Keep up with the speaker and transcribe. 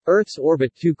Earth's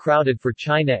orbit too crowded for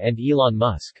China and Elon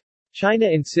Musk. China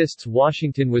insists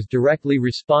Washington was directly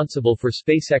responsible for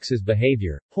SpaceX's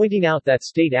behavior, pointing out that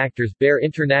state actors bear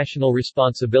international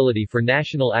responsibility for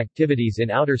national activities in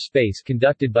outer space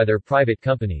conducted by their private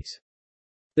companies.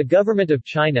 The government of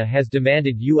China has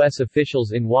demanded U.S.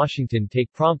 officials in Washington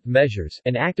take prompt measures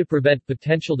and act to prevent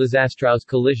potential disastrous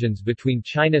collisions between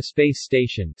China Space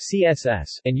Station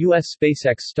 (CSS) and U.S.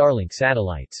 SpaceX Starlink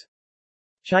satellites.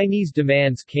 Chinese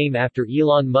demands came after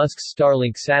Elon Musk's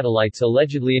Starlink satellites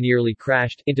allegedly nearly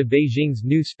crashed into Beijing's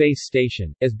new space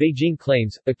station, as Beijing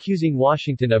claims, accusing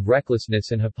Washington of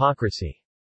recklessness and hypocrisy.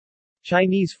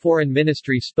 Chinese Foreign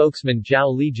Ministry spokesman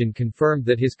Zhao Lijian confirmed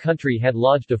that his country had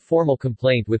lodged a formal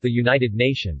complaint with the United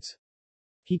Nations.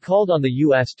 He called on the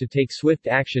U.S. to take swift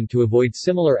action to avoid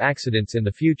similar accidents in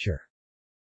the future.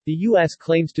 The U.S.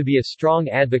 claims to be a strong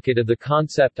advocate of the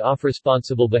concept of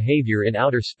responsible behavior in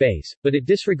outer space, but it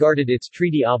disregarded its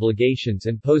treaty obligations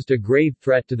and posed a grave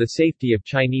threat to the safety of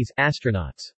Chinese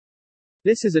astronauts.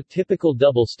 This is a typical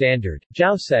double standard,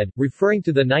 Zhao said, referring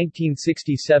to the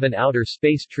 1967 Outer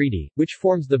Space Treaty, which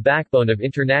forms the backbone of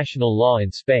international law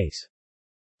in space.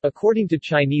 According to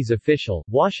Chinese official,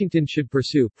 Washington should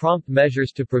pursue prompt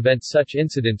measures to prevent such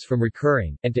incidents from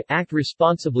recurring, and to act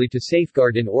responsibly to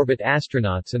safeguard in-orbit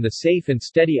astronauts and the safe and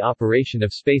steady operation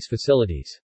of space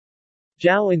facilities.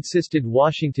 Zhao insisted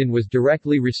Washington was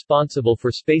directly responsible for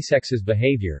SpaceX's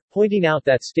behavior, pointing out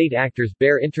that state actors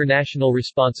bear international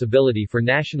responsibility for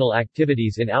national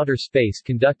activities in outer space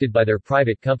conducted by their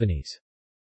private companies.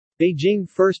 Beijing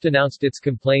first announced its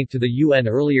complaint to the UN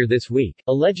earlier this week,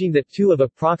 alleging that two of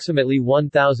approximately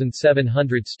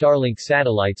 1,700 Starlink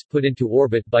satellites put into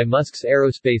orbit by Musk's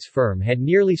aerospace firm had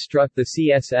nearly struck the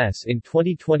CSS in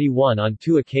 2021 on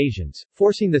two occasions,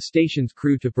 forcing the station's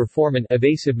crew to perform an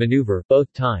evasive maneuver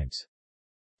both times.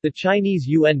 The Chinese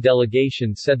UN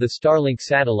delegation said the Starlink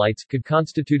satellites could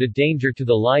constitute a danger to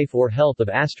the life or health of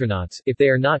astronauts if they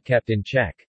are not kept in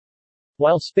check.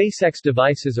 While SpaceX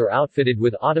devices are outfitted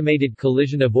with automated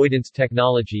collision avoidance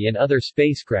technology and other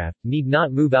spacecraft need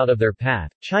not move out of their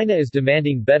path, China is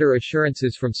demanding better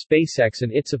assurances from SpaceX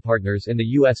and its partners in the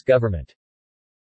U.S. government.